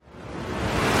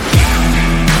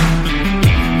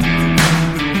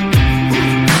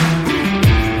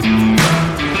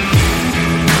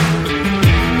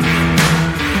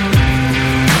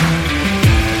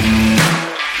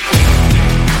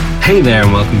Hey there,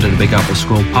 and welcome to the Big Apple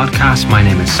School podcast. My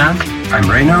name is Sam. I'm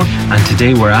Reno. And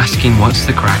today we're asking what's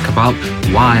the crack about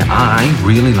why I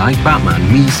really like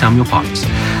Batman, me, Samuel Potts.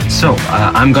 So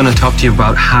I'm going to talk to you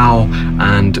about how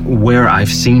and where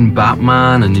I've seen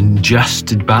Batman and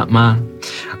ingested Batman,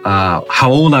 how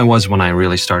old I was when I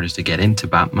really started to get into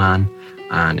Batman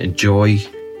and enjoy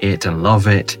it and love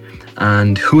it.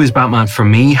 And who is Batman for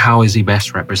me? How is he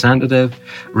best represented?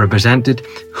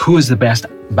 Who is the best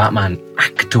Batman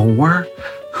actor? What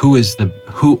is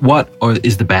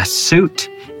the best suit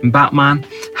in Batman?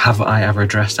 Have I ever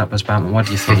dressed up as Batman? What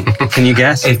do you think? Can you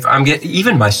guess?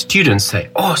 Even my students say,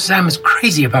 "Oh, Sam is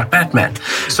crazy about Batman."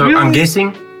 So Really? I'm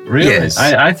guessing. Really? Yes.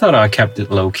 I thought I kept it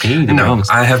low key. To be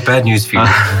honest. I have bad news for you.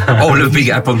 All of Big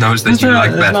Apple knows that you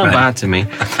like Batman. It's not bad to me.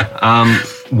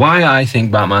 Why I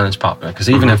think Batman is popular, because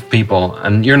even if people,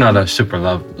 and you're not a super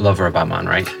lover of Batman,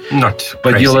 right? Not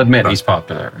But crazy, you'll admit but he's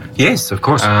popular. Yes, of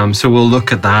course. So we'll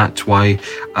look at that. Why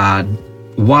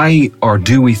or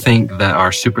do we think that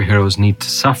our superheroes need to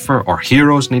suffer or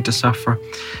heroes need to suffer?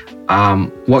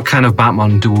 What kind of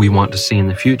Batman do we want to see in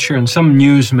the future? And some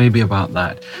news maybe about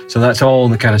that. So that's all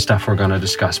the kind of stuff we're going to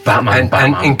discuss. Batman.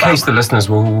 And in case the listeners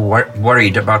were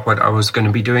worried about what I was going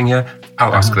to be doing here,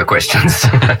 I'll ask the questions.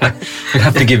 We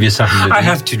have to give you something to do. I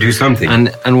have to do something.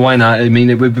 And why not? I mean,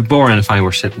 it would be boring if I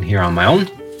were sitting here on my own.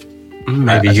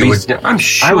 Maybe At you least would. I'm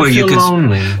sure I would you feel can.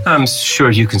 lonely. I'm sure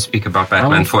you can speak about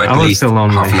Batman for I at would least feel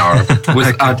lonely. half an hour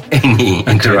without any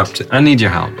interruption. I need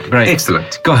your help. Great.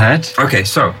 Excellent. Go ahead. Okay,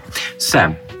 so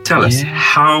Sam, tell us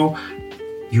how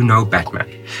you know Batman.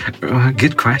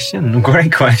 Good question.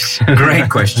 Great question. Great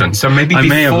question. So maybe I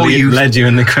may have led you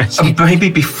in the question. Maybe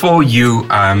before you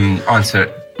answer,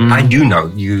 I do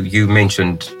know you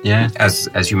mentioned. Yeah.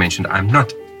 As you mentioned, I'm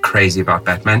not crazy about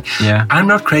Batman. Yeah. I'm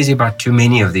not crazy about too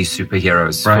many of these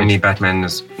superheroes. Right. For me, Batman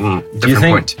is different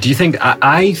point. Do you think?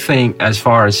 I think, as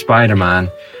far as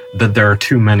Spider-Man, that there are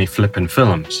too many flipping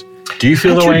films. Do you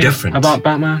feel the way about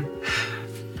Batman?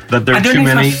 That there are too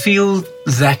many. I feel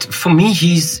that for me,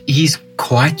 he's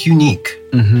quite unique.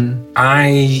 Mm-hmm.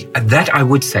 I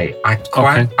would say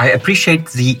I appreciate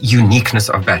the uniqueness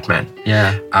of Batman.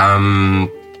 Yeah.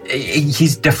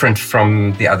 He's different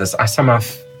from the others. I somehow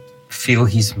feel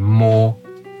he's more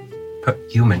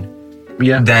human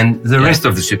than the rest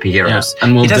of the superheroes. Yeah.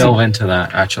 And we'll delve into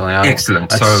that, actually. Excellent.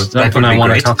 That's something I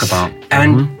want to talk about.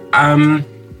 And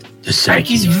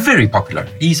he's very popular.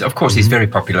 He's very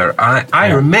popular.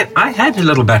 I remember I had a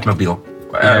little Batmobile.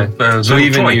 So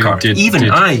even you car.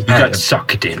 I got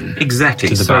sucked in. Exactly.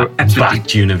 To the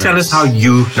Bat universe. Tell us how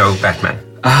you know Batman.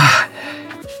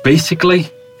 Basically,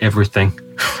 everything.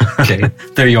 Okay.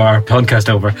 There you are. Podcast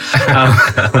over.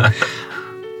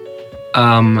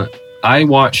 I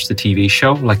watched the TV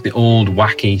show, like the old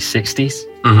wacky 60s.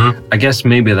 Mm-hmm. I guess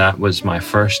maybe that was my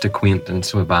first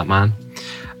acquaintance with Batman.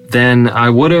 Then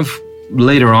I would have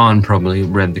later on probably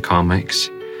read the comics,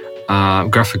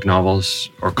 graphic novels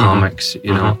or comics,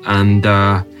 you know, and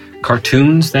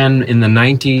cartoons. Then in the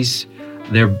 90s,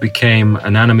 there became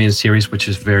an animated series which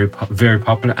is very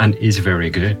popular and is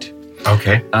very good.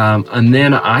 Okay. And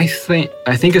then I think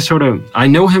it's sort of, I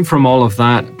know him from all of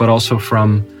that, but also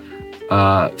from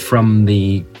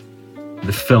the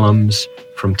films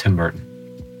from Tim Burton.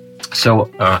 So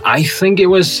I think it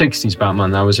was 60s Batman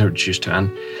that I was introduced to.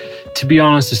 And to be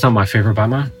honest, it's not my favorite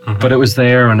Batman, but it was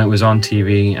there and it was on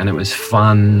TV and it was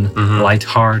fun,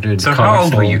 lighthearted, so colorful. How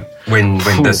old were you when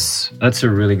this? That's a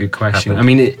really good question. happened? I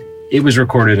mean, it was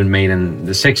recorded and made in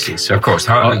the 60s. So Of course.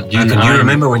 You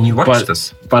remember when you watched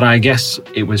this? But I guess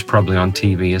it was probably on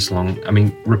TV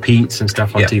repeats and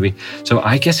stuff on TV. So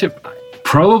I guess it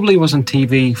probably was on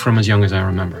TV from as young as I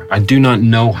remember. I do not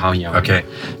know how young. Okay.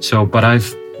 So, but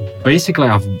I've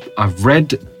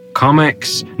read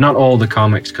comics, not all the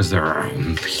comics because there are a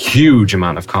huge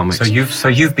amount of comics. So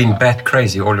you've been bat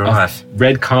crazy all your life.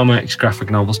 Read comics, graphic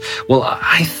novels. Well,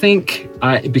 I think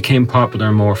it became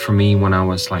popular more for me when I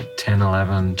was like 10,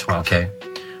 11, 12. Okay.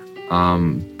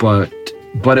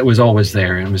 But it was always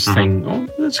there. It was saying,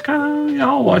 that's kind of,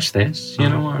 I'll watch this, you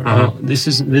know, this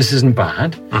isn't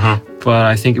bad. But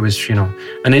I think it was, you know,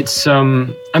 and it's,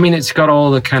 it's got all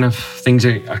the kind of things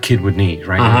a kid would need,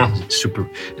 right?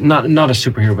 Not a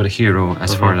superhero, but a hero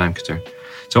as far as I'm concerned.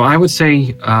 So I would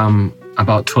say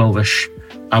about 12-ish,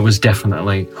 I was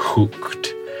definitely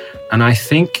hooked. And I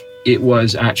think it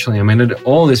was actually,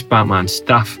 all this Batman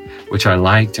stuff, which I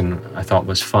liked and I thought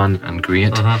was fun and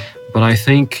great. But I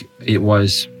think it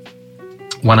was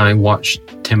when I watched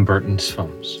Tim Burton's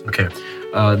films. Okay.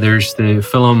 There's the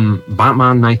film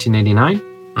Batman 1989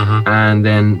 and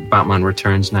then Batman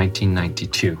Returns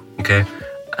 1992. Okay.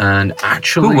 And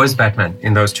actually... Who was Batman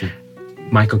in those two?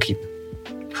 Michael Keaton.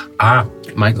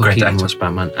 Michael Keaton actor. was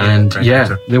Batman. And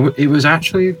it was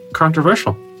actually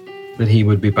controversial that he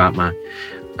would be Batman.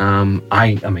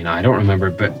 I don't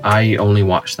remember, but I only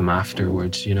watched them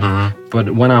afterwards,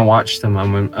 But when I watched them,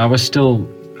 I was still,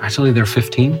 actually their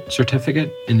 15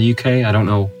 certificate in the UK. I don't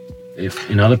know if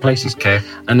in other places. Okay.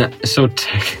 And so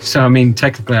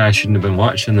technically I shouldn't have been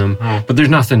watching them, but there's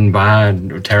nothing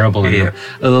bad or terrible in them.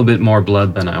 A little bit more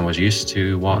blood than I was used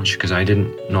to watch, because I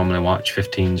didn't normally watch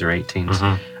 15s or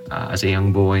 18s as a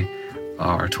young boy,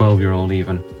 or 12-year-old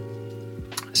even.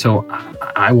 So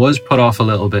I was put off a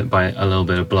little bit by a little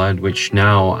bit of blood, which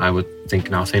now I would think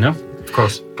nothing of. Of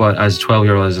course. But as a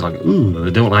 12-year-old, I was like, ooh, I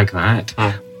don't like that.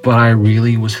 But I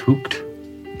really was hooked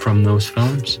from those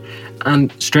films.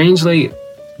 And strangely,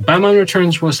 Batman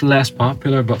Returns was less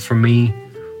popular, but for me,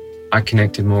 I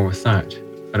connected more with that.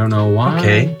 I don't know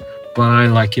why, but I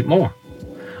like it more.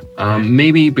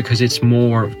 Maybe because it's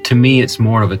more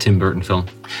of a Tim Burton film.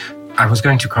 I was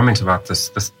going to comment about this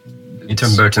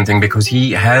Tim Burton thing, because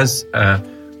he has a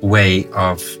way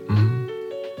of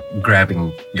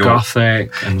grabbing your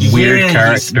gothic and weird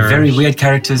characters, very weird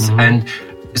characters, and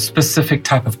specific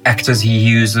type of actors he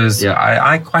uses.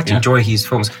 I quite enjoy his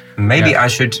films. Maybe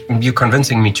you're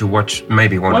convincing me to watch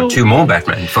maybe one or two more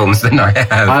Batman films than I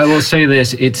have. I will say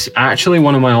this, it's actually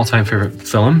one of my all-time favorite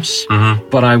films,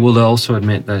 but I will also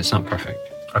admit that it's not perfect.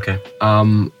 Okay.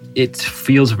 It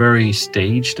feels very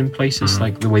staged in places,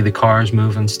 like the way the cars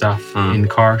move and stuff in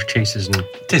car chases, and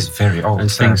it is very old and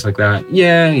things like that.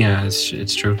 Yeah,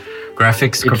 it's true.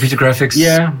 Graphics, computer graphics,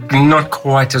 not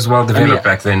quite as well developed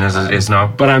back then as it is now.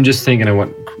 But I'm just thinking of what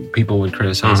people would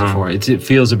criticize it for. It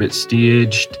feels a bit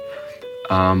staged.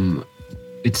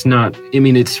 It's not. I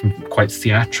mean, it's quite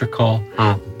theatrical,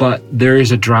 but there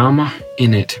is a drama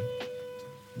in it.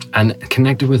 And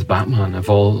connected with Batman of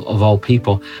all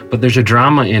people, but there's a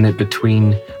drama in it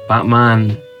between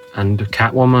Batman and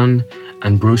Catwoman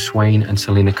and Bruce Wayne and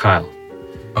Selina Kyle.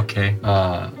 Okay.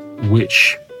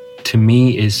 Which to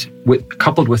me is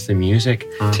coupled with the music.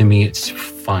 To me, it's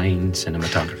fine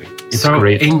cinematography. It's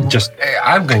great.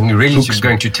 I'm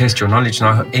going to test your knowledge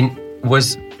now.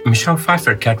 Was Michelle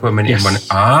Pfeiffer Catwoman in one?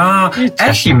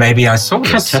 Actually, maybe I saw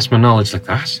this. Can't test my knowledge like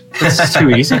that. It's too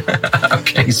easy.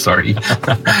 Okay, sorry.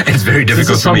 It's very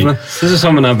difficult for me. This is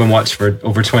something I've been watching for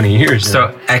over 20 years.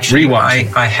 So actually,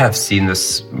 I have seen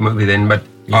this movie then, but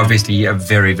obviously a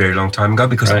very, very long time ago,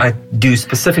 because I do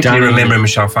specifically remember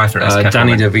Michelle Pfeiffer as Catwoman.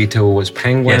 Danny DeVito was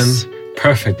Penguin. Yes.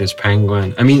 Perfect as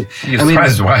Penguin.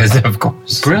 Prize-wise, of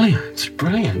course.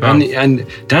 Brilliant. And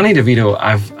Danny DeVito,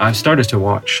 I've started to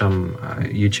watch some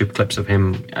YouTube clips of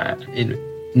him,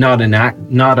 not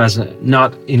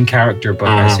in character, but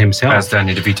as himself, as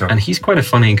Danny DeVito, and he's quite a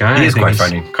funny guy. He is quite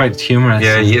funny, quite humorous.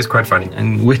 Yeah, he is quite funny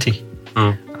and witty.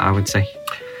 I would say.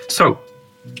 So,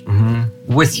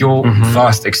 with your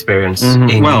vast experience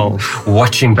in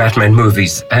watching Batman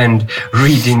movies and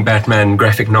reading Batman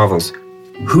graphic novels,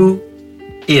 who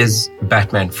is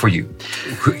Batman for you?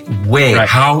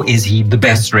 How is he the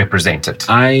best represented?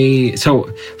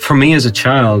 So for me as a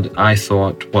child, I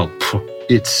thought,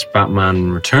 it's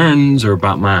Batman Returns or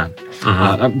Batman.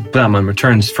 Batman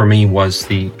Returns for me was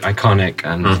the iconic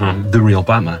and the real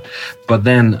Batman. But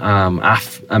then,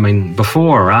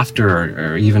 before or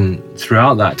after, or even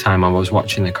throughout that time, I was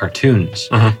watching the cartoons,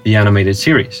 the animated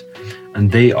series,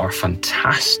 and they are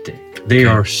fantastic. They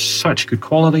are such good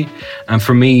quality, and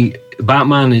for me,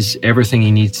 Batman is everything he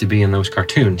needs to be in those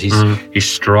cartoons. He's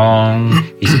strong,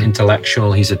 he's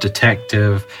intellectual, he's a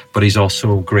detective, but he's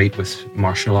also great with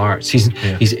martial arts.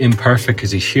 He's imperfect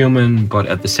because he's human, but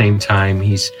at the same time,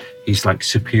 he's like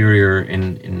superior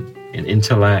in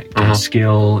intellect and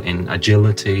skill, in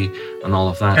agility, and all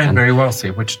of that. And very wealthy,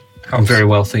 which helps. Very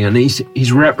wealthy, and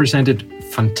he's represented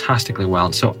fantastically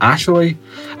well. So actually,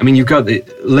 you've got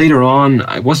later on.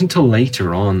 It wasn't until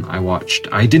later on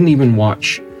I didn't even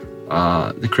watch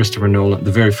the Christopher Nolan,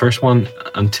 the very first one,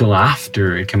 until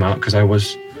after it came out, because I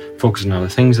was focused on other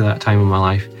things at that time in my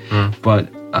life. But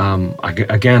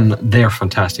again, they're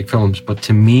fantastic films. But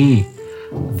to me,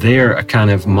 they're a kind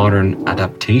of modern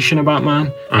adaptation of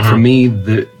Batman. For me,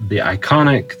 the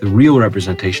iconic, the real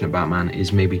representation of Batman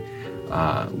is maybe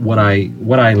what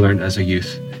I learned as a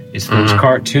youth. It's those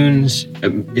cartoons,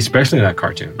 especially that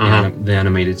cartoon, the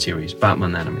animated series,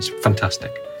 Batman Animated. It's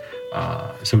fantastic.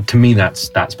 So to me, that's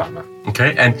Batman.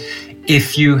 Okay, and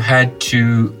if you had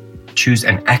to choose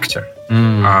an actor,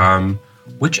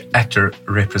 which actor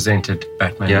represented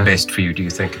Batman best for you, do you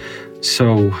think?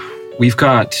 So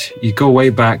you go way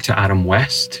back to Adam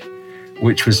West,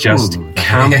 which was just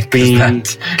campy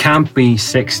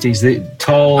 60s, the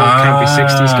tall, campy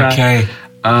 60s guy. Okay.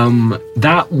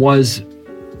 That was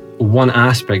one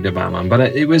aspect of Batman, but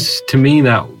it was, to me,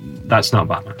 that's not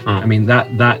Batman. I mean,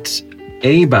 that's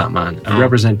a Batman, a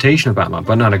representation of Batman,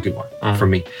 but not a good one for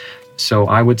me. So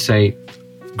I would say,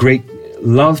 great,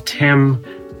 loved him,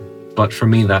 but for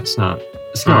me, it's not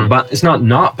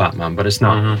Batman, but it's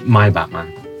not my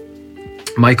Batman.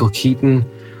 Michael Keaton,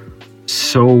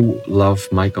 so love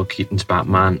Michael Keaton's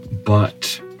Batman,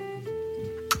 but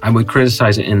I would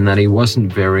criticize it in that he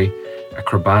wasn't very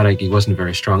acrobatic, he wasn't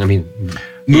very strong. I mean,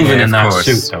 moving in that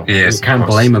suit, though. Yes, you can't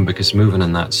blame him because moving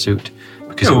in that suit.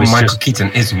 Because Michael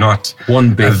Keaton is not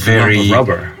one big very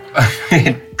rubber.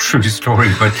 True story,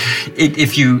 but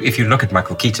if you look at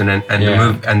Michael Keaton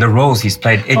and the roles he's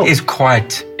played,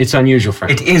 it's unusual for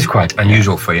him. It is quite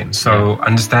unusual for him. So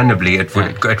understandably, it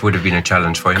would have been a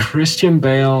challenge for him. Christian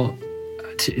Bale,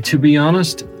 to be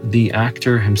honest, the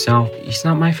actor himself, he's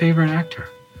not my favorite actor,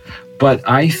 but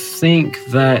I think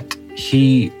that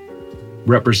he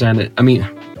represented. I mean, I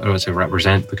don't want to say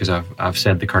represent because I've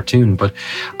said the cartoon, but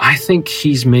I think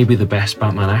he's maybe the best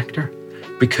Batman actor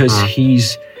because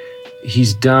he's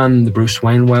done the Bruce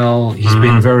Wayne well. He's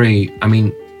been very, I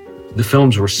mean, the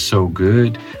films were so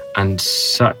good and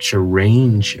such a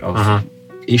range of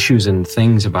issues and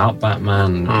things about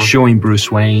Batman, showing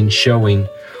Bruce Wayne, showing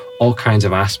all kinds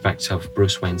of aspects of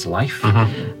Bruce Wayne's life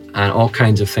and all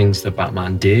kinds of things that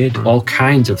Batman did, all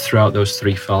kinds of throughout those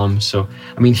 3 films. So,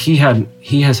 I mean, he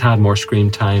has had more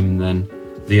screen time than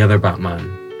the other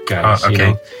Batman guys. You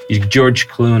know, George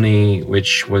Clooney,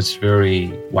 which was very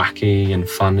wacky and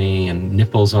funny, and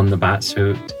nipples on the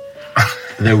batsuit.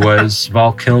 There was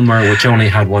Val Kilmer, which only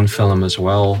had 1 film as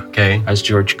well as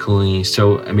George Clooney.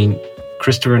 So, I mean,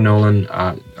 Christian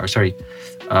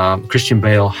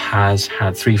Bale has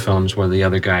had 3 films where the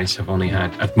other guys have only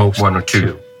had at most 1 or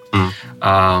 2.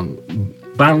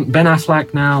 Ben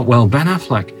Affleck now, well, Ben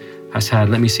Affleck has had,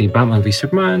 let me see, Batman v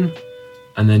Superman,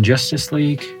 and then Justice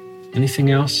League.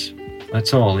 Anything else?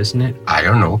 That's all, isn't it? I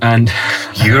don't know. And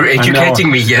you're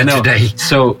educating me here today.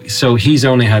 So he's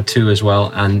only had 2 as well,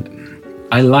 and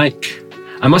I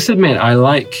must admit, I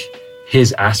like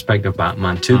his aspect of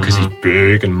Batman too, because he's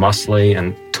big and muscly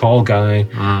and tall guy,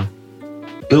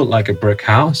 built like a brick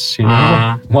house, you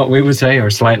know, what we would say, or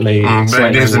slightly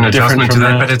there's an adjustment to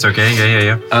that, but it's okay.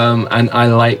 Yeah. And I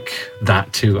like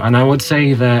that too. And I would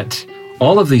say that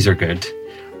all of these are good.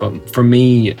 But for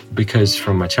me, because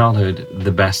from my childhood,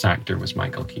 the best actor was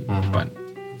Michael Keaton. But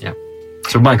yeah.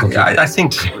 So Michael Keaton. I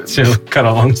think... So cut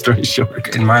a long story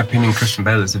short. In my opinion, Christian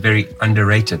Bale is a very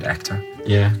underrated actor.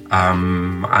 Yeah.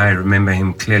 I remember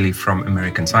him clearly from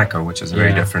American Psycho, which is a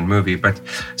very different movie. But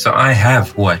so I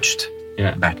have watched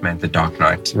Batman The Dark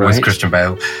Knight with Christian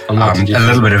Bale. A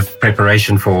little bit of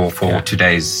preparation for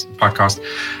today's podcast.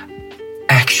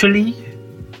 Actually,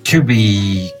 to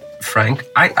be frank,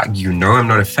 I'm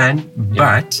not a fan,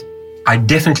 but I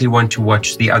definitely want to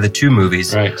watch the other 2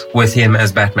 movies with him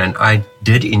as Batman. I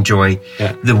did enjoy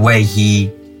the way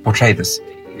he portrayed this.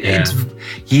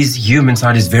 His human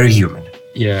side is very human.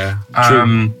 Yeah,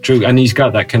 true. And he's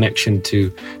got that connection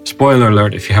to, spoiler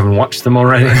alert if you haven't watched them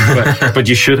already, but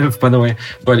you should have, by the way,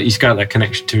 but he's got that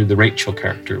connection to the Rachel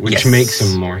character, which makes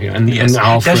him more human. And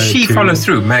Alfred, does she follow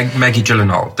through, Maggie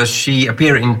Gyllenhaal? Does she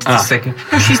appear in the second?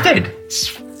 No, she's dead.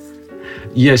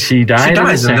 Yeah, she died in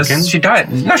the second. She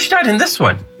died. No, she died in this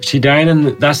one. She died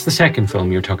that's the second film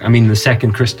you're talking. I mean, the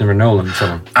second Christopher Nolan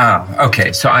film.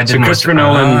 Okay. So I didn't. So Christopher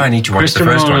Nolan. I need to watch the first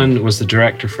one. Christopher Nolan was the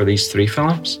director for these 3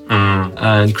 films,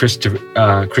 and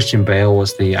Christian Bale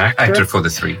was the actor for the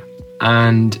 3.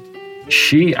 And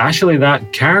she actually,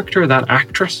 that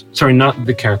actress. Sorry, not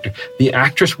the character. The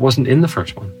actress wasn't in the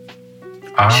first one.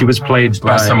 She was played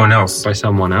by someone else.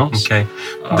 Okay.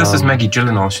 This is Maggie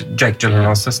Gyllenhaal, Jake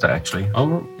Gyllenhaal's sister, actually.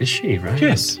 Oh, is she, right?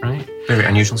 Yes. Right. Very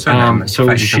unusual surname. So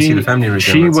you can see the family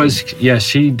resemblance.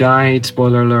 She died,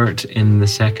 spoiler alert, in the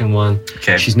second one.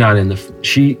 Okay. She's not in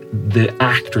the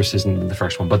actress isn't in the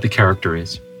first one, but the character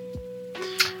is.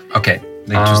 Okay.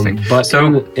 Interesting. But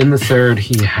in the third,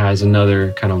 he has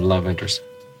another kind of love interest.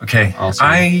 Okay, also.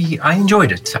 I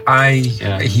enjoyed it.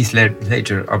 Heath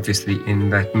Ledger, obviously,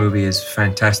 in that movie is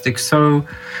fantastic. So,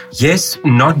 yes,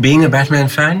 not being a Batman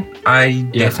fan, I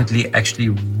definitely actually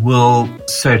will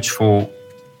search for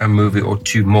a movie or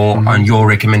 2 more on your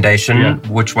recommendation,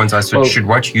 which ones I should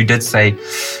watch. You did say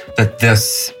that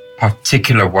this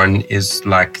particular one is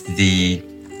like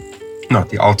not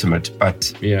the ultimate,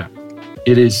 but... Yeah,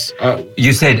 it is.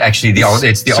 You said actually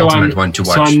it's the ultimate one to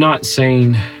watch. So I'm not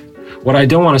saying... What I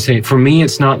don't want to say, for me,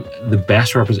 it's not the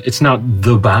best it's not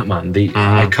the Batman, the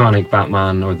iconic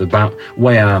Batman, or the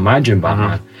way I imagine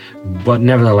Batman. But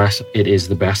nevertheless, it is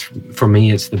the best. For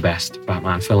me, it's the best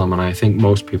Batman film, and I think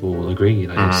most people will agree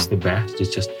that it's the best.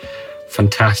 It's just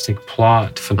fantastic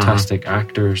plot, fantastic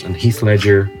actors, and Heath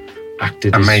Ledger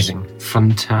acted amazing,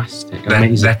 fantastic,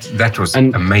 amazing. That was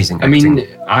amazing. Acting. I mean,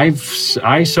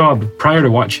 I saw prior to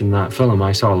watching that film,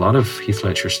 I saw a lot of Heath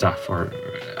Ledger stuff, or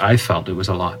I felt it was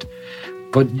a lot,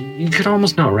 but you could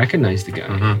almost not recognize the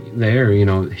guy there. You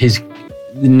know,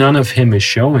 none of him is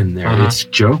showing there. It's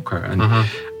Joker,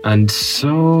 and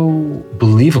so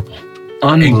believable,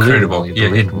 incredible.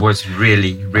 Yeah, it was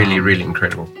really, really, really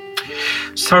incredible.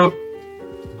 So.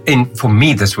 For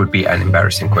me, this would be an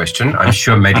embarrassing question. I'm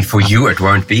sure maybe for you it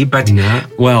won't be, but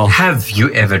have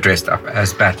you ever dressed up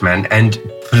as Batman? And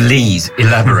please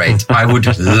elaborate. I would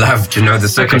love to know the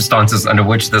circumstances under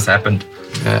which this happened.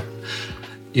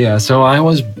 Yeah, so I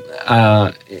was,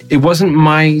 it wasn't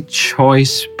my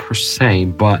choice per se,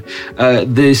 but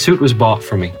the suit was bought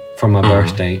for me for my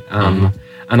birthday. And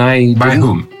I... By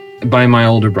whom? By my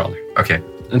older brother. Okay.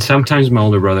 And sometimes my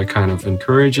older brother kind of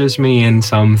encourages me in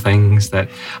some things that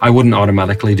I wouldn't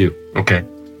automatically do. Okay.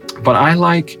 But I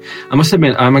must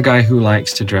admit, I'm a guy who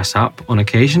likes to dress up on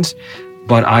occasions,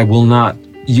 but I will not,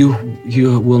 you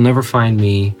will never find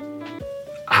me,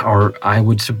 or I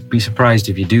would be surprised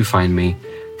if you do find me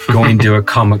going to a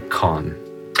Comic-Con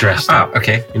dressed up.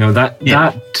 Okay. You know, that,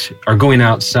 or going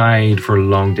outside for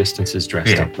long distances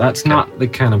dressed up. That's not the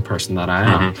kind of person that I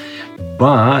am.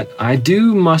 But I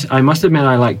must admit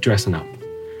I like dressing up.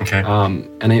 Okay.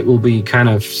 And it will be kind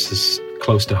of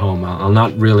close to home. I'll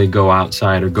not really go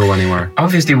outside or go anywhere.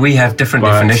 Obviously, we have different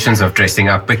definitions of dressing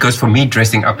up, because for me,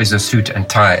 dressing up is a suit and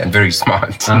tie and very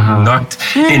smart, not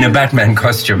in a Batman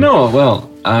costume. No,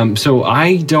 well, so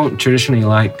I don't traditionally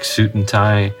like suit and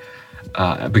tie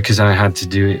because I had to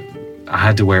do it. I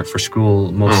had to wear it for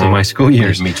school most of my school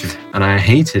years. Me too. And I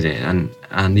hated it.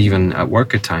 And even at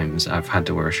work at times, I've had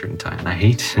to wear a shirt and tie, and I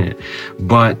hated it.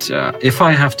 But if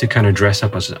I have to kind of dress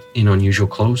up as in unusual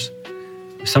clothes,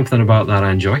 something about that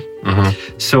I enjoy.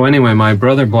 So anyway, my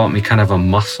brother bought me kind of a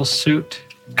muscle suit.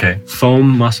 Okay.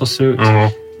 Foam muscle suit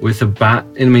with a bat.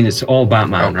 I mean, it's all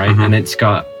Batman, right? And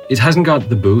it hasn't got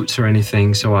the boots or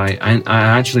anything. So I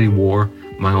actually wore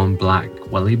my own black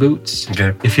welly boots,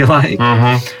 if you like.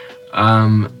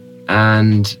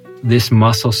 And this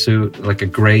muscle suit, like a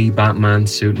grey Batman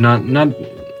suit, not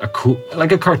a cool,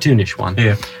 like a cartoonish one.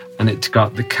 Yeah. And it's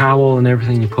got the cowl and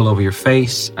everything you pull over your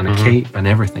face, and a cape and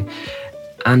everything.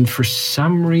 And for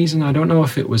some reason, I don't know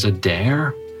if it was a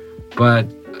dare, but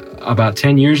about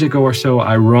 10 years ago or so,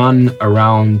 I run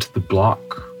around the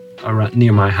block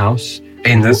near my house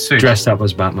in this suit, dressed up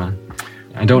as Batman.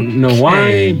 I don't know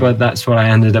why, but that's what I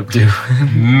ended up doing.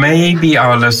 Maybe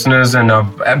our listeners and our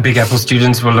Big Apple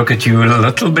students will look at you a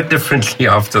little bit differently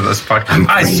after this podcast.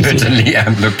 I certainly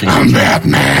am looking. I'm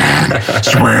Batman.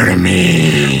 Swear to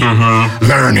me.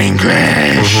 Learn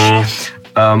English.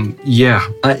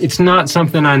 It's not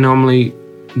something I normally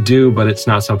do, but it's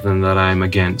not something that I'm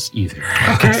against either.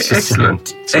 Okay,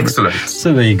 excellent. Excellent.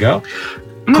 So there you go.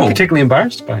 I'm not particularly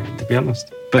embarrassed by it, to be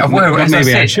honest. But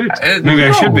maybe I should. Maybe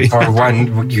I should be. For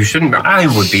one, you shouldn't. I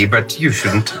would be, but you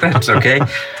shouldn't. That's okay.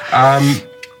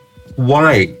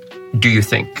 Why do you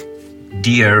think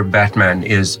Dear Batman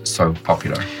is so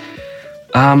popular?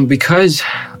 Because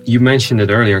you mentioned it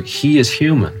earlier, he is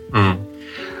human.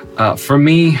 For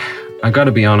me, I got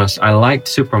to be honest, I liked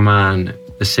Superman,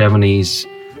 the 70s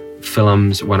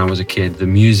films when I was a kid. The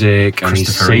music and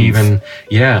he's saving,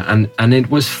 and it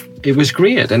was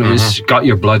great, and it was got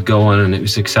your blood going, and it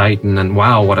was exciting, and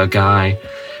wow, what a guy.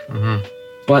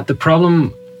 But the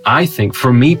problem, I think,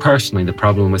 for me personally, the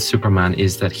problem with Superman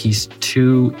is that he's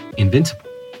too invincible.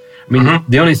 I mean,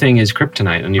 the only thing is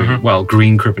kryptonite, and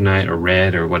green kryptonite or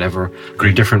red or whatever,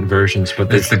 different versions.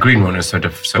 But it's the green one is sort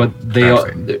of. But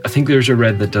I think there's a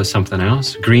red that does something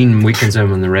else. Green weakens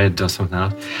him, and the red does something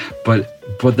else.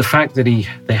 But the fact that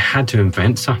they had to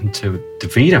invent something to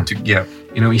defeat him.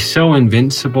 He's so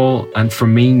invincible, and for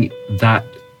me, that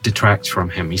detracts from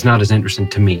him. He's not as interesting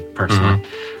to me personally.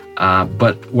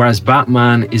 But whereas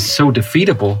Batman is so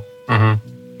defeatable,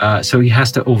 so he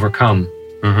has to overcome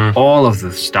all of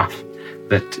the stuff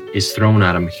that is thrown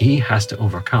at him. He has to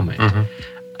overcome it.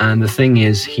 And the thing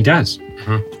is, he does.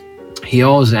 He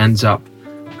always ends up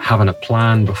having a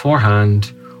plan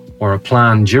beforehand or a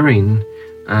plan during,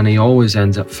 and he always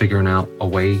ends up figuring out a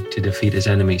way to defeat his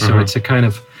enemy. So it's a kind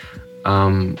of,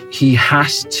 he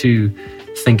has to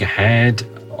think ahead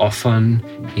often.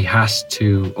 He has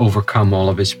to overcome all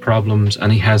of his problems,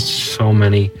 and he has so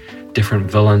many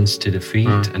different villains to defeat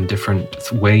and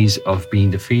different ways of being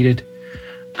defeated.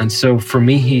 And so for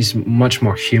me, he's much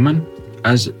more human.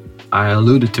 As I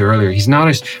alluded to earlier, he's not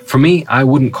as, for me, I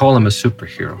wouldn't call him a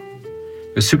superhero.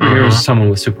 A superhero is someone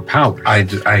with superpowers. I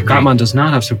agree. Batman does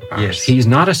not have superpowers. Yes. He's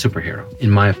not a superhero, in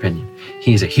my opinion.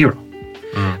 He's a hero.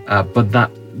 But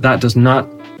that does not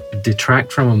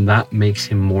detract from him. That makes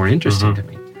him more interesting to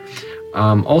me.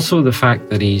 Also, the fact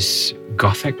that he's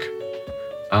gothic,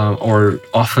 or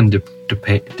often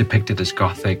depicted as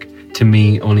gothic, to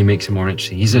me only makes him more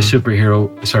interesting. He's a hero.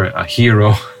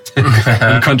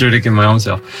 I'm contradicting my own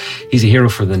self. He's a hero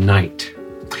for the night.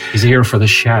 He's a hero for the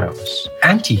shadows.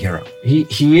 Anti-hero.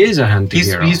 He is a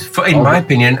anti-hero. In my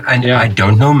opinion, and I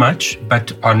don't know much,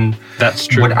 but on that's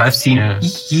true. What I've seen,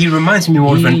 he reminds me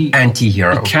more of an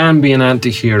anti-hero. He can be an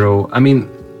anti-hero. I mean,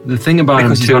 the thing about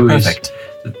him too is,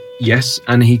 yes,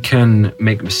 and he can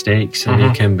make mistakes, and he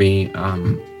can be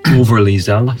overly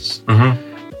zealous.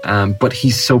 But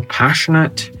he's so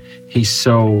passionate. He's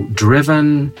so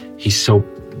driven. He's so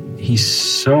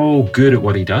good at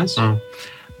what he does.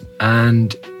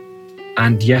 And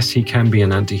yes, he can be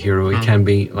an anti-hero. He can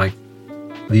be like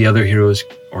the other heroes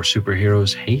or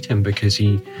superheroes hate him because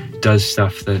he does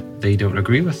stuff that they don't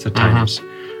agree with at times.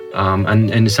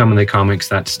 And in some of the comics,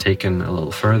 that's taken a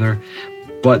little further.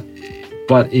 But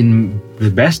in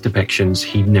the best depictions,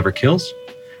 he never kills.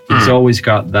 He's always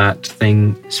got that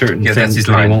thing, certain things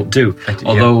that he won't do.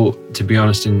 Although, to be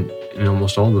honest, in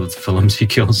almost all of the films, he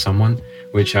kills someone,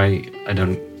 which I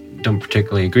don't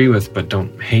particularly agree with, but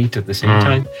don't hate at the same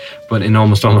time. But in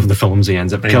almost all of the films, he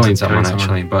ends up killing someone,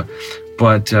 actually. But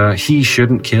he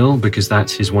shouldn't kill because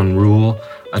that's his one rule.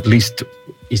 At least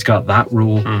he's got that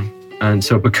rule. And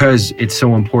so because it's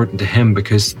so important to him,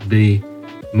 because the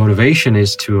motivation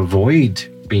is to avoid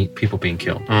people being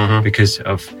killed, because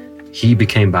he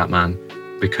became Batman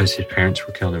because his parents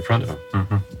were killed in front of him.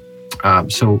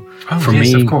 For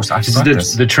me, of course, I forgot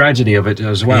this. The tragedy of it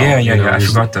as well. I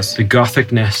forgot this. The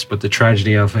gothicness, but the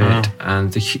tragedy of it,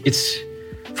 and it's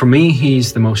for me,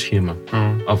 he's the most human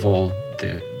of all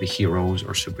the heroes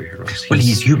or superheroes.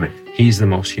 He's human. He's the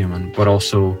most human, but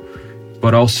also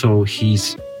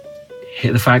he's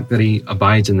the fact that he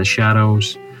abides in the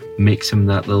shadows makes him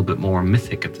that little bit more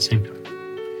mythic at the same time.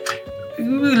 A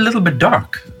little bit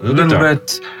dark. A little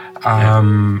bit.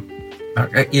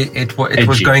 It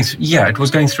was going. It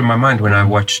was going through my mind when I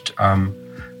watched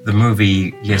the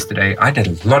movie yesterday. I did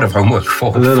a lot of homework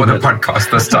for the podcast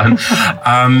this time.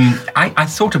 I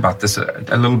thought about this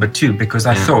a little bit too because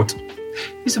I thought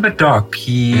he's a bit dark.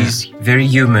 He's very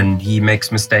human. He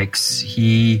makes mistakes.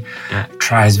 He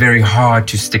tries very hard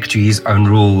to stick to his own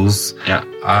rules.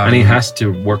 And he has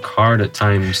to work hard at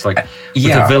times. Like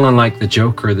with a villain like the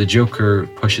Joker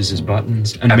pushes his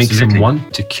buttons and makes him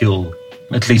want to kill.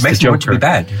 At least makes the Joker. Him want to be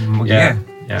bad.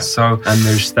 Yeah. So and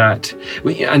there's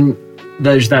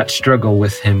that struggle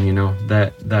with him.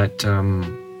 That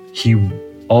he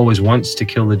always wants to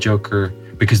kill the Joker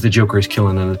because the Joker is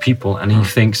killing other people, and he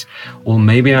thinks, well,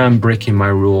 maybe I'm breaking my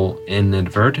rule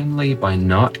inadvertently by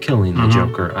not killing the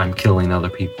Joker. I'm killing other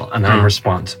people, and I'm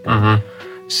responsible.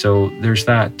 So there's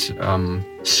that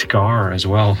scar as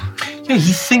well. Yeah,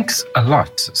 he thinks a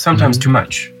lot, sometimes too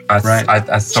much. I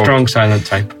thought, strong silent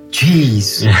type.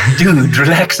 Jeez, dude,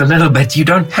 relax a little bit. You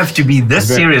don't have to be this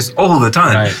serious all the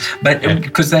time. But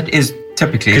because that is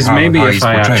typically how maybe how if he's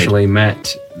I portrayed. actually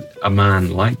met a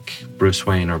man like Bruce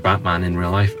Wayne or Batman in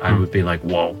real life, I would be like,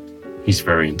 whoa, he's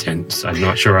very intense. I'm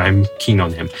not sure I'm keen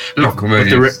on him. But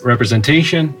the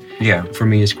representation, for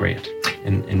me, is great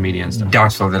in media and stuff.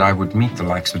 Doubtful that I would meet the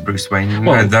likes of Bruce Wayne,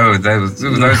 though those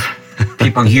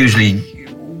people usually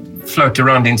float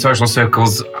around in social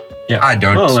circles. I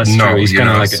don't that's know. True. He's kind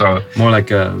of more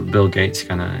like a Bill Gates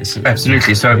kind of.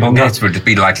 Absolutely. So Bill Gates would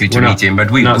be likely to meet him,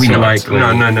 but we not.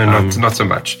 Not so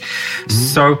much.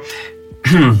 So,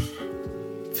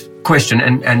 question,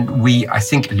 and we I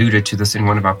think alluded to this in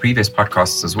one of our previous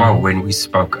podcasts as well when we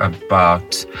spoke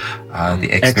about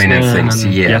the X-Men and things.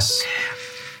 Yes.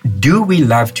 Do we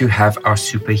love to have our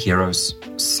superheroes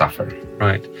suffer?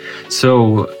 Right.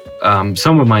 So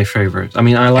some of my favorites. I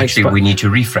mean, I like. Actually, we need to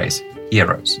rephrase.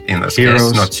 Heroes in this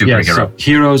case, not superhero. Yes, so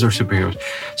heroes or superheroes.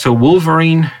 So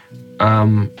Wolverine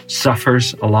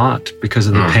suffers a lot because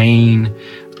of the pain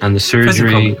and the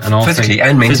surgery and all physically things.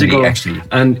 And mentally, actually.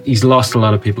 And he's lost a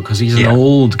lot of people because he's an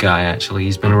old guy, actually.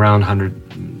 He's been around a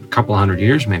couple 100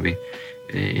 years, maybe,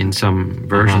 in some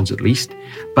versions at least.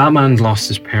 Batman's lost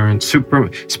his parents.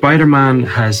 Spider-Man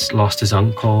has lost his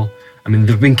uncle. I mean,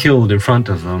 they've been killed in front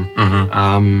of them.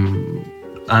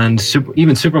 And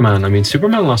even Superman. I mean,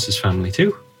 Superman lost his family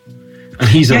too, and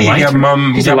he's a lighter.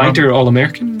 He's a lighter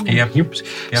All-American.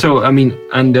 So I mean,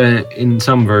 and in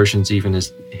some versions, even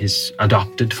his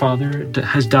adopted father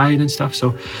has died and stuff.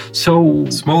 So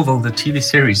Smallville, the TV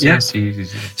series. Yes.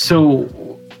 So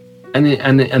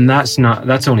And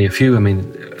that's only a few. I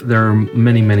mean, there are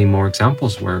many, many more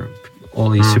examples where all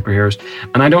these superheroes,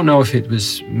 and I don't know if it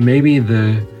was maybe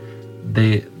the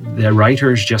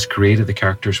writers just created the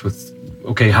characters with,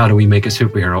 okay, how do we make a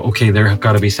superhero? Okay, there have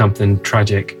got to be something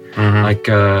tragic, like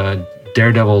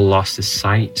Daredevil lost his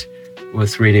sight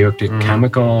with radioactive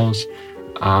chemicals.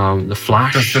 The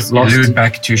Flash. Does this allude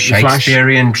back to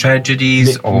Shakespearean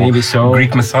tragedies or maybe so.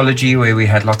 Greek mythology where we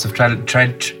had lots of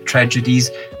tragedies?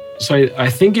 So I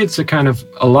think it's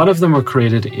a lot of them were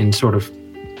created in sort of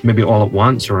maybe all at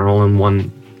once or all in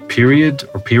one period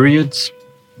or periods.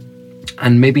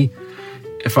 And maybe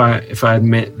if I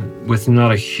admit with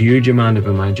not a huge amount of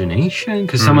imagination,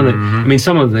 because some of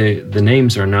the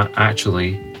names are not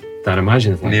actually that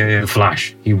imaginative. Like the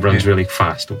Flash, he runs really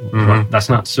fast. That's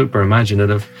not super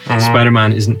imaginative.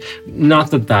 Spider-Man isn't.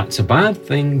 Not that that's a bad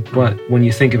thing, but when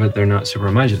you think of it, they're not super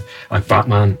imaginative. Like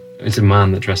Batman, it's a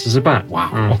man that dresses as a bat.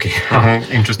 Wow. Okay.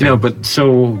 Interesting.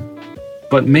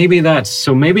 But maybe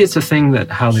it's a thing that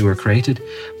how they were created,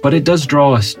 but it does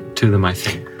draw us to them, I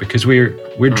think, because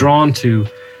we're drawn to,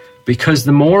 because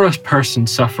the more a person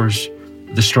suffers,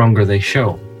 the stronger they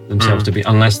show themselves to be,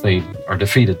 unless they are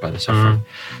defeated by the suffering.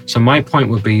 So my point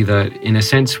would be that in a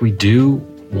sense we do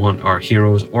want our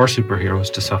heroes or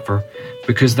superheroes to suffer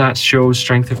because that shows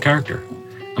strength of character.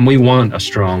 And we want a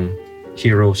strong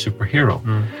hero, superhero.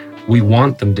 We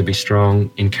want them to be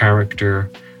strong in character.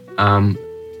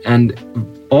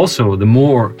 And also, the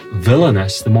more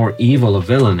villainous, the more evil a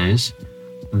villain is,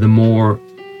 the more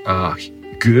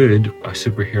good a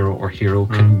superhero or hero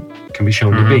can be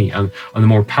shown to be, and the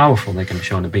more powerful they can be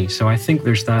shown to be. So I think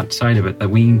there's that side of it, that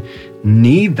we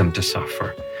need them to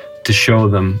suffer to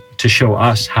show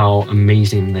us how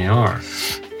amazing they are,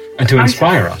 and to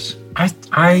inspire us.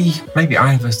 Maybe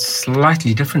I have a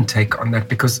slightly different take on that,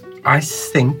 because I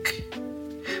think,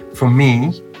 for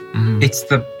me, it's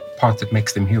the part that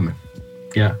makes them human.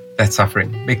 Yeah. That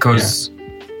suffering, because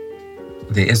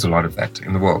there is a lot of that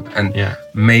in the world. And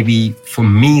maybe for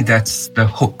me, that's the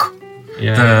hook.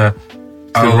 Yeah.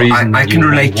 I can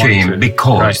relate to him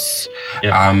because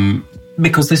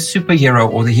the superhero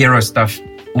or the hero stuff,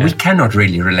 we cannot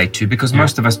really relate to, because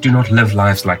most of us do not live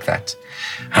lives like that.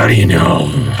 How do you know?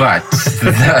 But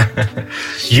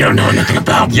you don't know nothing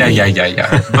about me.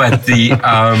 Yeah. But the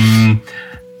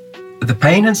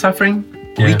pain and suffering,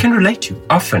 we can relate to.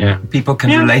 Often people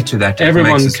can relate to that.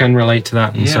 Everyone can relate to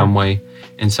that in some way,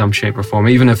 in some shape or form,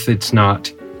 even if it's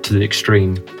not to the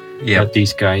extreme that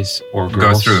these guys or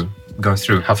girls go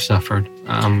through have suffered.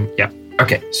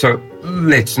 Okay, so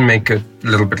let's make it a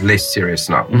little bit less serious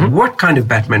now. What kind of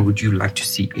Batman would you like to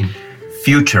see in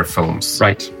future films?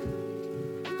 Right.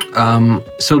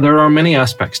 So there are many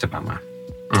aspects to Batman.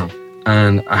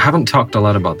 And I haven't talked a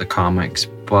lot about the comics,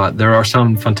 but there are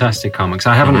some fantastic comics.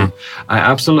 I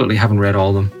absolutely haven't read all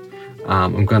of them.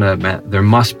 I'm going to admit there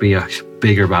must be a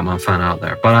bigger Batman fan out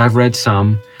there, but I've read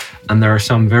some, and there are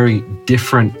some very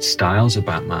different styles of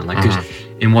Batman. Like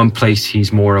in one place,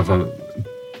 he's more of a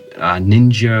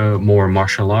ninja, more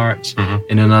martial arts.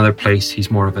 In another place, he's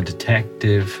more of a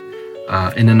detective.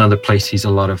 In another place, he's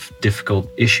a lot of difficult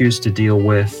issues to deal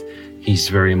with. He's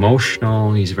very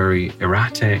emotional. He's very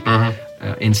erratic.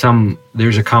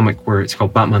 There's a comic where it's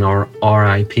called Batman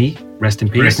R.I.P. Rest in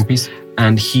Peace. Rest in Peace.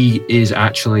 And he is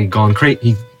actually gone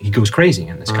crazy. He goes crazy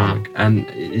in this comic, and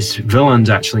his villains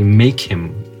actually make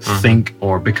him think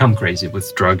or become crazy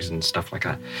with drugs and stuff like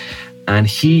that. And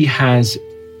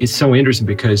it's so interesting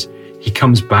because he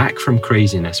comes back from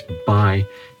craziness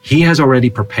he has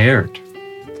already prepared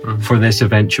for this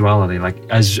eventuality. Like,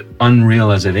 as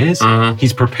unreal as it is,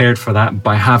 he's prepared for that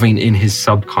by having in his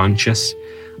subconscious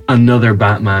another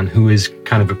Batman who is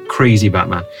kind of a crazy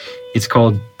Batman. It's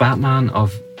called Batman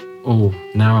of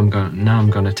now I'm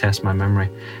gonna test my memory.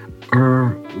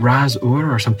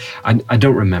 Raz-Ur or something. I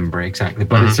don't remember exactly,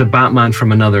 but it's a Batman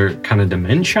from another kind of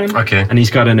dimension. Okay. And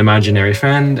he's got an imaginary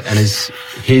friend, and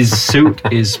his suit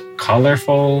is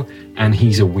colorful, and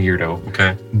he's a weirdo.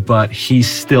 Okay. But he's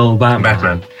still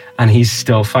Batman. And he's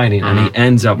still fighting, and he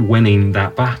ends up winning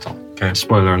that battle. Okay.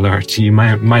 Spoiler alert, you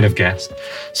might have guessed.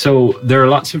 So there are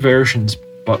lots of versions,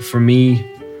 but for me,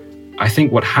 I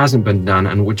think what hasn't been done,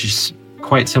 and which is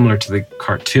quite similar to the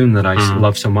cartoon that I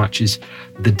love so much, is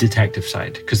the detective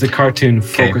side. Because the cartoon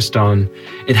focused on,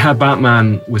 it had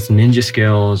Batman with ninja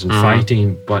skills and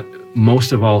fighting, but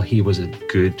most of all, he was a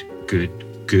good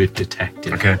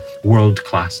detective. Okay.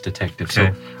 World-class detective.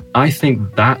 Okay. So I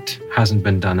think that hasn't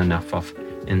been done enough of.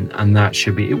 And that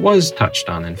should be, it was touched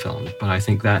on in films, but I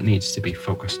think that needs to be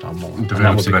focused on more. And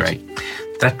that would be great.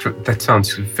 That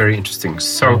sounds very interesting.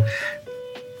 So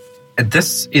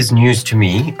this is news to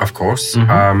me, of course.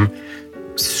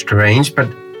 Strange, but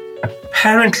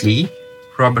apparently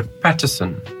Robert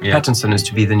Pattinson is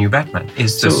to be the new Batman.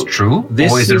 Is this true,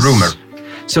 or is it rumor?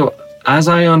 So, as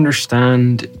I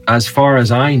understand, as far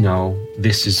as I know,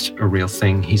 this is a real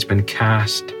thing. He's been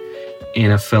cast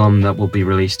in a film that will be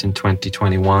released in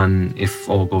 2021 if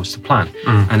all goes to plan.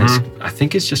 And I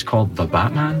think it's just called The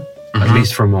Batman, at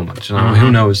least for a moment. You know,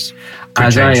 who knows?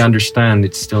 As I understand,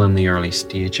 it's still in the early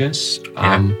stages.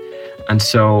 And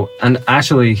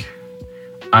actually,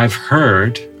 I've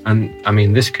heard, and I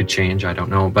mean, this could change, I don't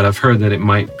know, but I've heard that it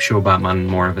might show Batman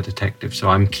more of a detective, so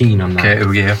I'm keen on that.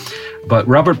 Okay, yeah. But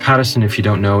Robert Pattinson, if you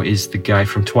don't know, is the guy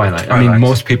from Twilight. I mean,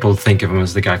 most people think of him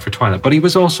as the guy for Twilight, but he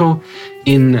was also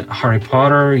in Harry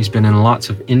Potter. He's been in lots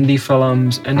of indie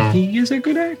films, and he is a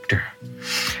good actor.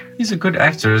 He's a good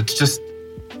actor. It's just,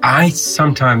 I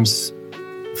sometimes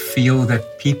feel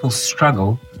that people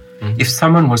struggle if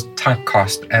someone was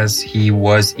typecast as he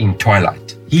was in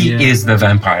Twilight. He is the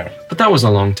vampire. But that was a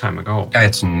long time ago.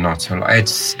 It's not so long.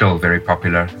 It's still very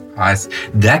popular.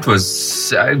 That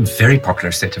was a very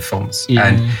popular set of films.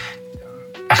 And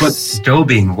but still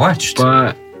being watched.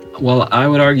 But, well, I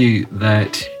would argue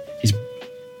that he's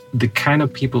the kind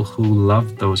of people who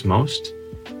love those most.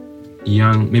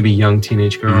 Maybe young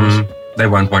teenage girls. They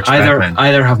won't watch Batman.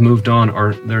 Either have moved on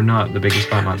or they're not the biggest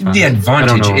Batman fans. The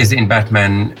advantage is in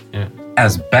Batman,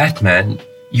 as Batman,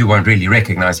 you won't really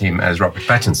recognize him as Robert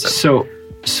Pattinson.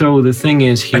 So the thing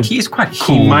is, he's quite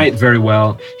cool. He might very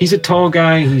well. He's a tall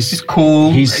guy. He's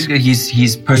cool.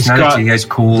 His personality is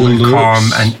cool and calm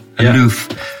and aloof.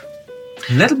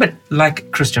 A little bit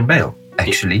like Christian Bale,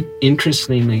 actually.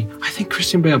 Interestingly, I think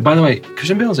Christian Bale. By the way,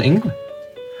 Christian Bale is England,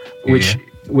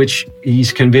 which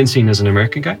he's convincing as an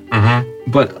American guy,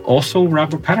 but also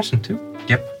Robert Pattinson too.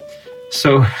 Yep.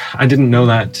 So I didn't know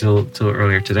that till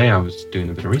earlier today. I was doing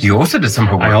a bit of research. You also did some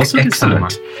homework. I also did some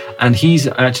homework. And he's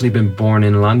actually been born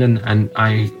in London. And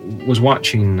I was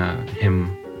watching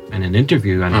him in an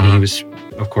interview, and he was,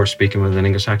 of course, speaking with an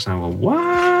English accent. I go,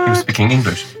 what? He was speaking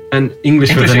English. And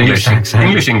English with an English accent.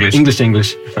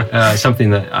 English. Something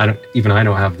that I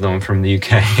don't have though. I'm from the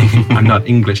UK. I'm not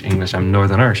English. I'm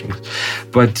Northern Irish English.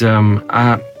 But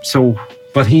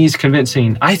but he's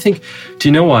convincing. I think. Do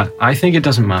you know what? I think it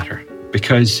doesn't matter.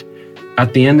 Because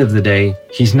at the end of the day,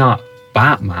 he's not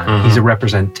Batman. He's a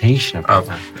representation of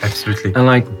Batman. Absolutely. And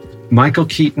like Michael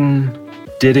Keaton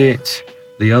did it.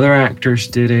 The other actors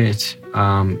did it.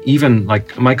 Even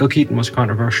like Michael Keaton was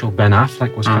controversial. Ben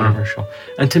Affleck was controversial.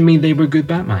 And to me, they were good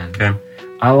Batman. Okay.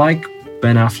 I like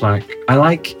Ben Affleck. I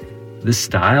like the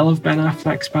style of Ben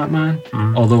Affleck's Batman.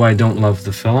 Although I don't love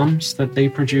the films that they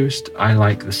produced. I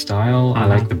like the style. I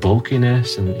like the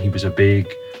bulkiness. And he was a big,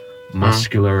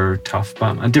 muscular, tough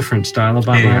Batman, a different style of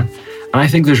Batman. And I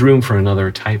think there's room for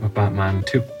another type of Batman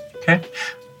too. Okay.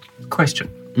 Question.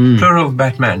 Plural of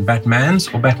Batman.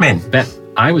 Batmans or Batmen?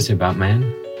 I would say Batman.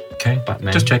 Okay.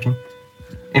 Batman. Just checking.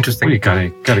 Interesting. Well,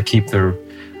 you gotta keep their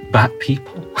Bat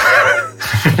people.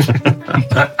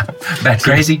 Bat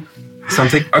crazy?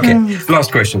 Something? Okay.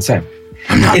 Last question, Sam.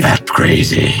 I'm not that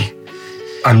crazy.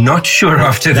 I'm not sure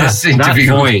after this interview.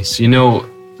 That voice,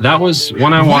 that was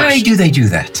when I watched. Why do they do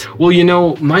that?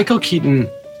 Well, Michael Keaton,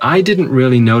 I didn't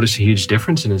really notice a huge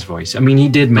difference in his voice. I mean, he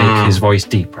did make his voice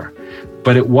deeper,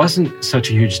 but it wasn't such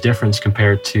a huge difference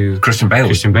compared to Christian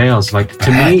Bale's. Like,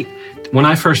 to me, when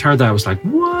I first heard that, I was like,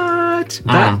 what?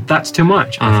 That's too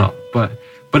much, I thought.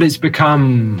 But it's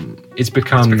become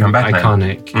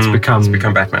iconic. It's become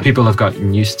Batman. People have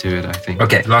gotten used to it, I think.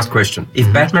 Okay, last question.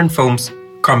 If Batman films,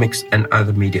 comics, and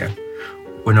other media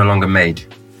were no longer made,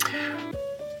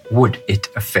 would it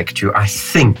affect you? I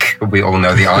think we all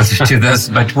know the answer to this,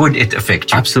 but would it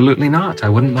affect you? Absolutely not. I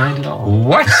wouldn't mind at all.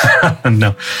 What?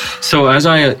 No. So as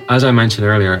I mentioned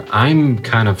earlier, I'm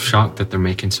kind of shocked that they're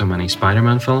making so many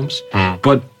Spider-Man films.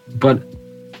 But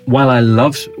while I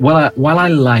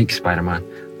like Spider-Man,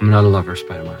 I'm not a lover of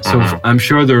Spider-Man. So I'm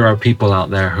sure there are people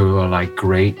out there who are like,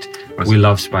 great, we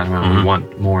love Spider-Man, we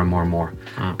want more and more and more.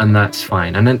 And that's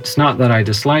fine. And it's not that I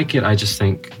dislike it, I just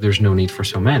think there's no need for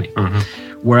so many.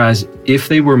 Whereas if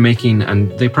they were making,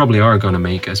 and they probably are going to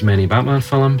make as many Batman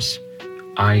films,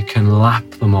 I can lap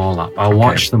them all up. I'll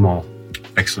watch them all.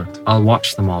 Excellent. I'll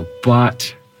watch them all.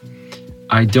 But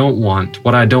what I don't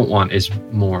want is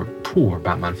more poor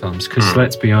Batman films. Because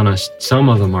let's be honest, some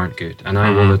of them aren't good. And I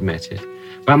will admit it.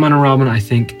 Batman and Robin, I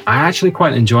actually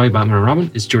quite enjoy Batman and Robin.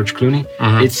 It's George Clooney.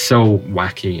 It's so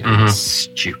wacky and it's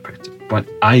stupid. But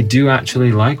I do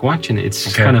actually like watching it.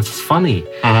 It's kind of funny.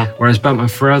 Whereas Batman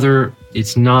Forever,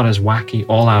 it's not as wacky,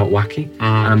 all out wacky.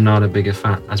 I'm not as big a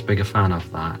fan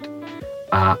of that.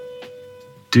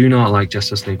 do not like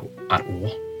Justice League at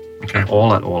all. Okay. At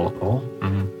all.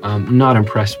 Not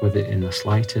impressed with it in the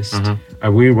slightest. I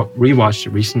rewatched it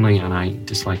recently and I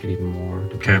dislike it even more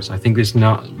because I think there's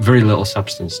not very little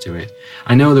substance to it.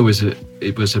 I know it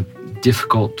was a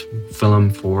difficult film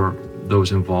for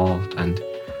those involved, and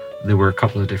there were a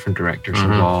couple of different directors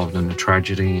involved, and a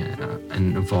tragedy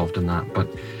and involved in that.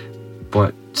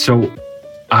 But so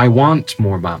I want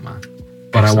more Batman,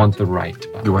 but I want the right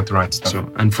Batman. You want the right stuff.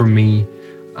 So, and for me,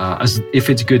 as if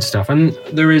it's good stuff, and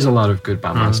there is a lot of good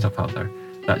Batman stuff out there.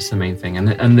 That's the main thing,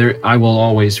 and there I will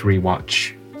always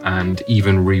rewatch and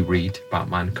even reread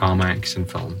Batman comics and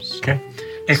films. Okay,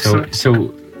 excellent.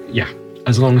 So yeah,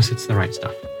 as long as it's the right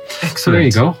stuff. Excellent. So there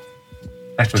you go.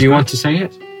 Do you want to say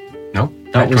it? No,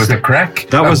 that was the crack.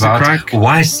 That was the crack.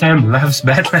 Why Sam loves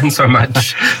Batman so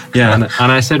much. Yeah,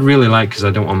 and I said really like because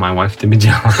I don't want my wife to be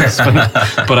jealous,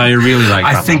 but I really like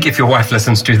Batman. I think if your wife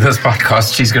listens to this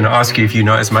podcast, she's going to ask you if you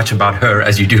know as much about her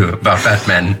as you do about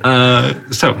Batman.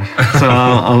 So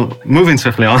I'll moving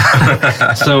swiftly on.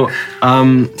 So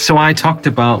we talked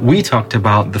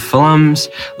about the films,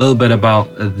 a little bit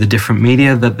about the different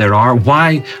media that there are,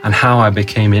 why and how I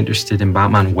became interested in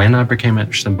Batman, when I became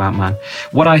interested in Batman,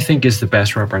 what I think is the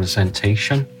best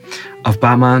representation of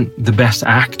Batman, the best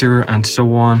actor, and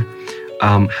so on.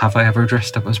 Have I ever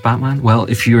dressed up as Batman? Well,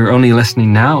 if you're only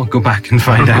listening now, go back and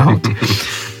find out.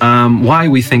 Why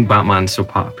we think Batman's so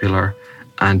popular,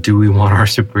 and do we want our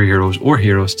superheroes or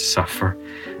heroes to suffer?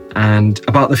 And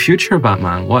about the future of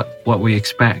Batman, what we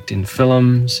expect in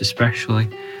films especially,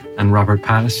 and Robert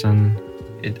Pattinson.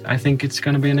 I think it's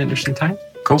going to be an interesting time.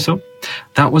 Cool. So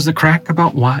that was the crack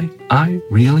about why I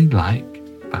really like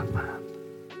Batman.